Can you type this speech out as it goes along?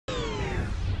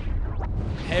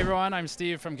Hey everyone, I'm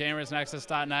Steve from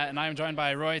GamersNexus.net, and I'm joined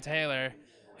by Roy Taylor,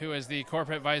 who is the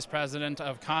Corporate Vice President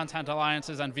of Content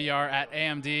Alliances and VR at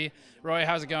AMD. Roy,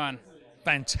 how's it going?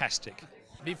 Fantastic.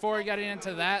 Before getting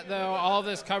into that, though, all of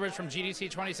this coverage from GDC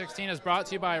 2016 is brought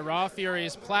to you by Raw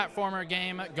Fury's platformer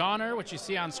game, Goner, which you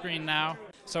see on screen now.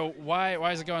 So why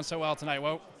is it going so well tonight?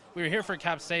 Well, we were here for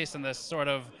Capsaicin, this sort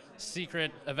of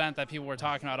secret event that people were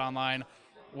talking about online.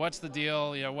 What's the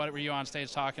deal? You know, what were you on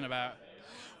stage talking about?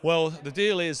 Well, the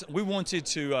deal is we wanted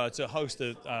to host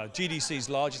the GDC's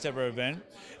largest ever event,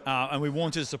 and we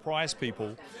wanted to surprise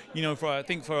people. You know, I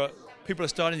think people are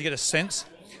starting to get a sense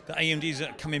that AMD is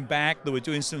coming back, that we're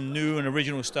doing some new and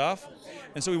original stuff.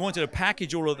 And so we wanted to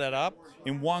package all of that up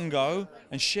in one go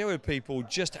and share with people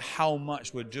just how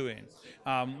much we're doing.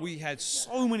 We had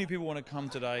so many people want to come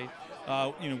today.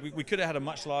 You know, we could have had a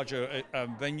much larger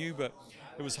venue, but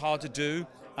it was hard to do.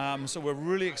 So we're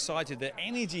really excited. The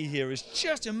energy here is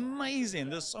just amazing.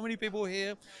 There's so many people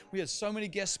here. We had so many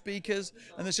guest speakers,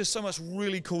 and there's just so much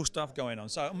really cool stuff going on.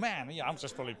 So, man, yeah, I'm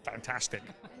just really fantastic.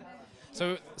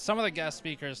 So some of the guest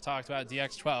speakers talked about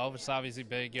Dx12, which is obviously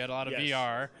big. You had a lot of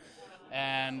VR.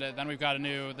 And then we've got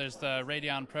there's the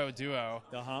Radeon Pro Duo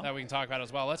that we can talk about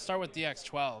as well. Let's start with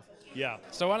Dx12. Yeah.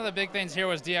 So one of the big things here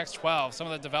was Dx12. Some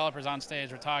of the developers on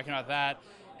stage were talking about that.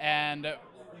 And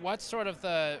what's sort of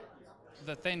the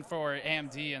thing for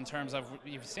AMD in terms of,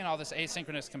 you've seen all this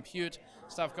asynchronous compute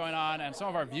stuff going on, and some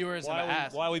of our viewers have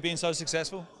asked. Why are we being so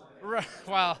successful?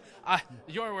 Well,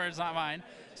 your words, not mine.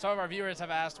 Some of our viewers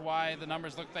have asked why the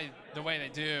numbers look the way they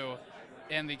do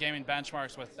in the gaming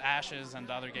benchmarks with Ashes and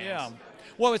other games. Yeah.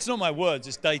 Well, it's not my words,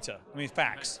 it's data. I mean,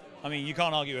 facts. I mean, you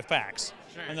can't argue with facts.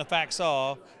 Sure. And the facts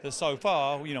are that so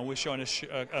far, you know, we're showing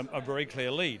a very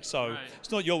clear lead. So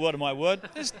It's not your word or my word,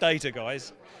 it's data,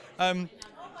 guys.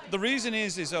 The reason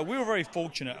is we were very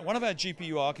fortunate. One of our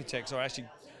GPU architects, or actually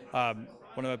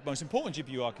one of our most important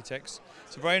GPU architects,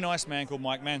 is a very nice man called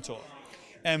Mike Mantor.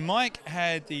 And Mike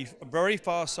had the very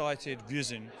far-sighted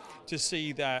vision to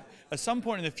see that at some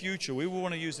point in the future, we will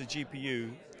want to use the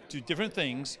GPU to do different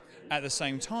things at the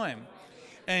same time.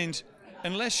 And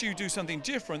unless you do something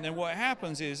different, then what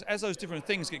happens is, as those different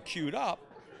things get queued up,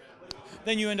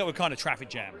 then you end up with kind of traffic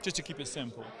jam, just to keep it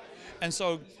simple. And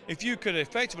so if you could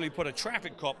effectively put a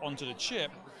traffic cop onto the chip,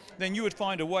 then you would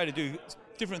find a way to do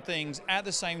different things at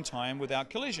the same time without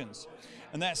collisions.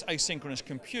 And that's asynchronous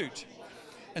compute.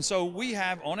 And so we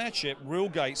have on our chip real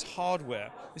gates hardware.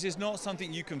 This is not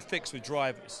something you can fix with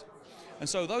drivers. And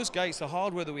so those gates, the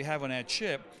hardware that we have on our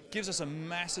chip, gives us a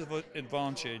massive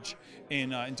advantage in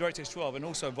DirectX 12 and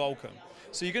also Vulkan.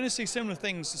 So you're going to see similar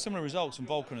things, similar results in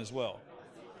Vulkan as well.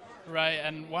 Right,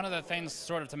 and one of the things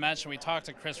sort of to mention, we talked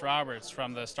to Chris Roberts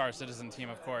from the Star Citizen team,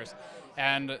 of course,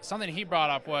 and something he brought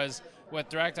up was with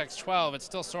DirectX 12, it's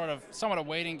still sort of somewhat a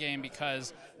waiting game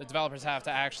because the developers have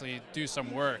to actually do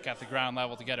some work at the ground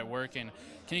level to get it working.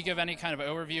 Can you give any kind of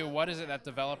overview? What is it that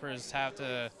developers have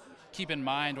to keep in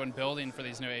mind when building for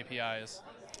these new APIs?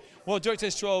 Well,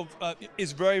 DirectX 12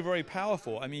 is very, very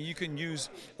powerful. I mean, you can use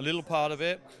a little part of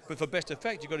it, but for best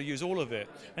effect, you've got to use all of it.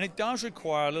 And it does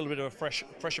require a little bit of a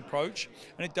fresh approach,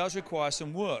 and it does require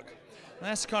some work. And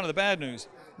that's kind of the bad news.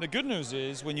 The good news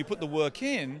is, when you put the work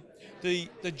in, the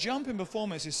jump in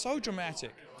performance is so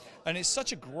dramatic, and it's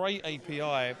such a great API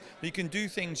that you can do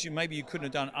things maybe you couldn't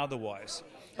have done otherwise.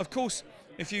 Of course,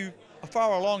 if you are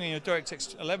far along in your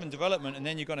DirectX 11 development and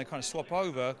then you're going to kind of swap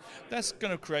over, that's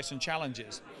going to create some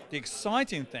challenges. The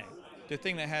exciting thing, the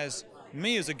thing that has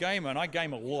me as a gamer, and I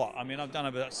game a lot, I mean, I've done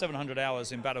about 700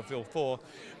 hours in Battlefield 4,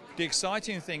 the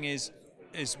exciting thing is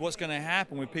what's going to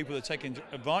happen with people that are taking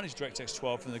advantage of DirectX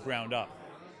 12 from the ground up.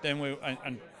 Then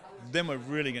we're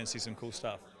really going to see some cool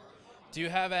stuff. Do you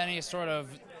have any sort of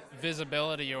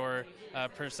visibility or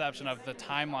perception of the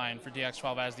timeline for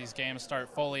Dx12 as these games start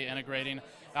fully integrating?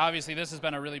 Obviously, this has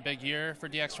been a really big year for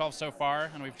Dx12 so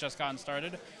far, and we've just gotten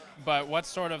started. But what's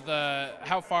sort of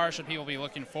how far should people be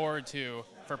looking forward to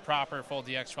for proper full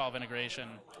Dx12 integration?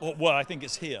 Well, I think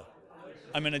it's here.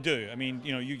 I mean, I do. I mean,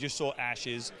 you know, you just saw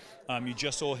Ashes, you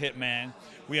just saw Hitman.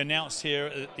 We announced here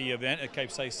at the event at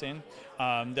Capsaicin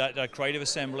that Creative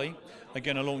Assembly are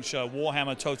going to launch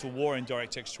Warhammer Total War in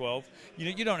DirectX 12.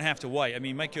 You don't have to wait. I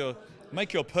mean, make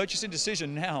your purchasing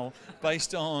decision now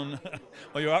based on,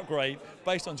 or your upgrade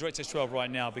based on DirectX 12 right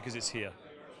now, because it's here.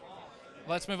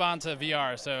 Let's move on to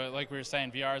VR. So, like we were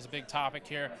saying, VR is a big topic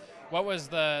here. What was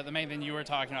the main thing you were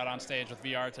talking about on stage with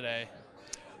VR today?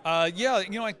 Yeah,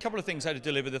 you know, a couple of things I had to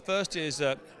deliver. The first is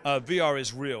that VR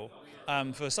is real.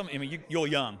 For some, I mean, you're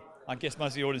young. I guess most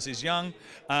of the audience is young.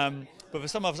 But for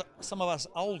some of us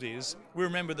oldies, we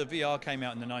remember that VR came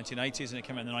out in the 1980s and it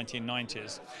came out in the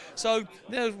 1990s. So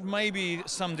there may be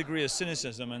some degree of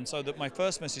cynicism, and so that my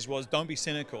first message was, don't be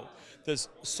cynical. There's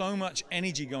so much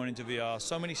energy going into VR,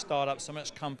 so many startups, so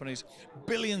much companies,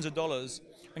 billions of dollars,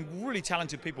 and really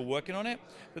talented people working on it,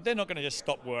 but they're not going to just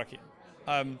stop working.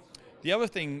 The other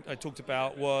thing I talked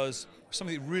about was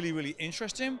something really, really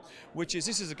interesting, which is,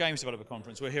 this is a games developer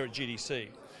conference. We're here at GDC.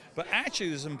 But actually,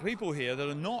 there's some people here that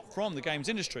are not from the games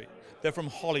industry. They're from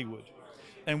Hollywood.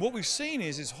 And what we've seen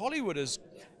is Hollywood has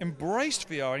embraced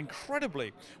VR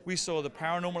incredibly. We saw the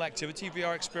Paranormal Activity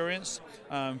VR experience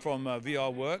from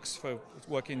VR Works, for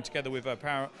working together with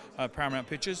Paramount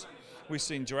Pictures. We've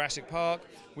seen Jurassic Park,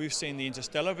 we've seen the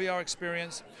Interstellar VR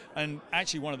experience, and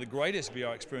actually one of the greatest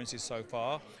VR experiences so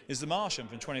far is The Martian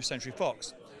from 20th Century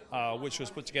Fox, which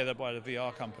was put together by the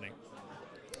VR company.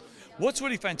 What's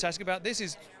really fantastic about this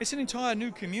is it's an entire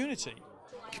new community.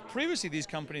 Previously, these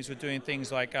companies were doing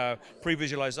things like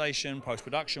pre-visualization,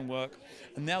 post-production work,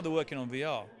 and now they're working on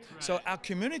VR. Right. So our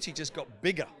community just got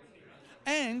bigger.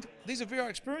 And these are VR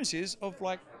experiences of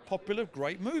like popular,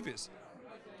 great movies.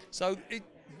 So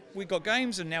we got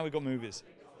games and now we got movies.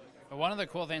 But one of the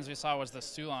cool things we saw was the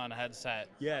Sulon headset.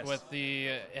 Yes. With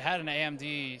it had an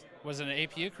AMD, was it an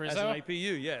APU, Carrizo? As an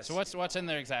APU, yes. So what's in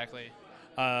there exactly?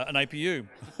 An APU.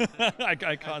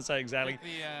 I can't say exactly.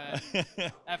 Like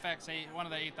the FX8, one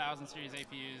of the 8000 series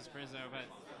APUs, Carrizo,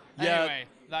 but anyway,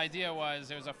 the idea was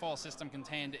there was a full system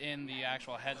contained in the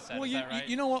actual headset. Well, is that right?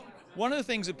 You know what? One of the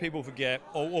things that people forget,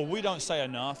 or we don't say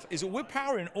enough, is that we're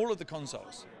powering all of the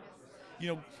consoles. You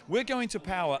know, we're going to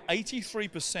power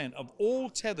 83% of all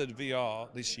tethered VR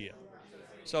this year.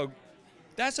 So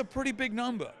that's a pretty big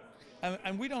number. And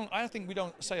I think we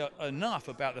don't say enough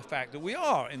about the fact that we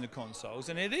are in the consoles,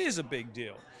 and it is a big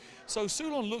deal. So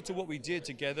Sulon looked at what we did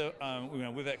together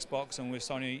with Xbox and with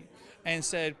Sony and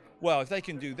said, well, if they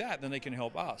can do that, then they can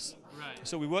help us. Right.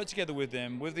 So we worked together with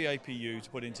them, with the APU, to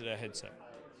put into their headset.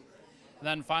 And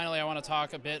then finally, I want to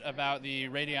talk a bit about the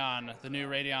Radeon, the new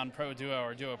Radeon Pro Duo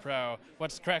or Duo Pro.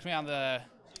 Correct me on the...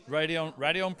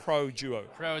 Radeon Pro Duo.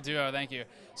 Pro Duo, thank you.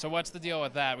 So what's the deal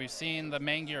with that? We've seen the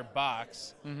main gear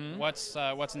box. Mm-hmm.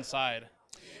 What's inside?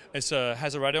 It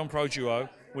has a Radeon Pro Duo,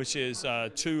 which is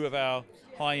two of our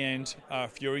high-end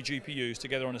Fury GPUs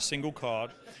together on a single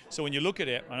card. So when you look at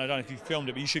it, and I don't know if you filmed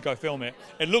it, but you should go film it,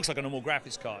 it looks like a normal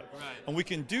graphics card. Right. And we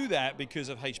can do that because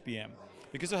of HBM.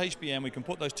 Because of HBM, we can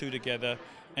put those two together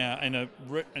in a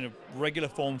regular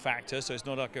form factor, so it's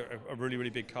not like a really, really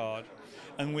big card.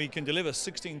 And we can deliver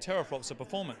 16 teraflops of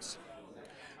performance.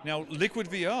 Now, Liquid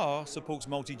VR supports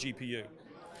multi-GPU.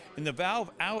 In the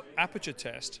Valve Aperture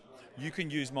test, you can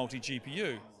use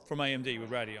multi-GPU from AMD with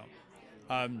Radeon.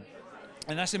 And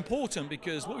that's important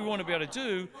because what we want to be able to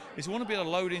do is we want to be able to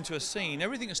load into a scene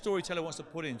everything a storyteller wants to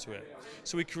put into it.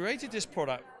 So we created this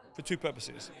product for two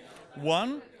purposes.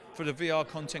 One, for the VR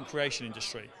content creation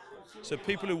industry. So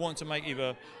people who want to make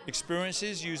either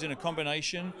experiences using a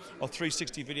combination of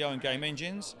 360 video and game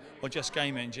engines, or just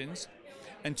game engines.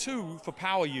 And two, for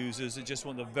power users that just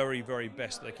want the very, very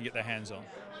best they can get their hands on.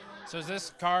 So is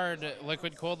this card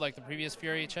liquid cooled like the previous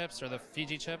Fury chips or the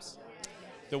Fiji chips?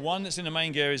 The one that's in the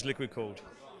main gear is liquid cooled.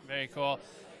 Very cool.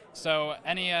 So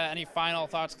any final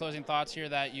thoughts, closing thoughts here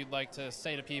that you'd like to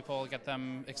say to people, get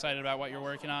them excited about what you're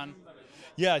working on?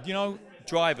 Yeah, you know,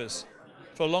 drivers.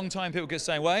 For a long time, people kept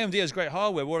saying, well, AMD has great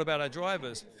hardware, what about our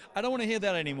drivers? I don't want to hear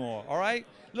that anymore, all right?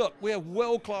 Look, we have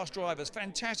world-class drivers,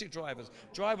 fantastic drivers,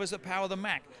 drivers that power the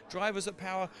Mac, drivers that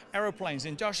power aeroplanes,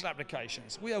 industrial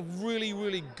applications. We have really,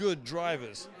 really good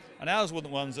drivers. And ours were the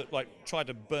ones that tried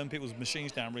to burn people's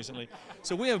machines down recently.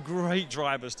 So we have great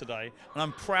drivers today, and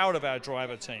I'm proud of our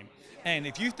driver team. And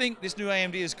if you think this new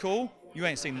AMD is cool, you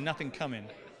ain't seen nothing coming.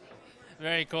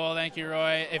 Very cool. Thank you,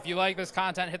 Roy. If you like this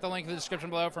content, hit the link in the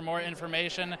description below for more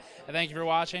information. And thank you for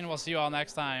watching. We'll see you all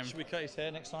next time. Should we cut his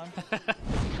hair next time?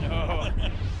 No.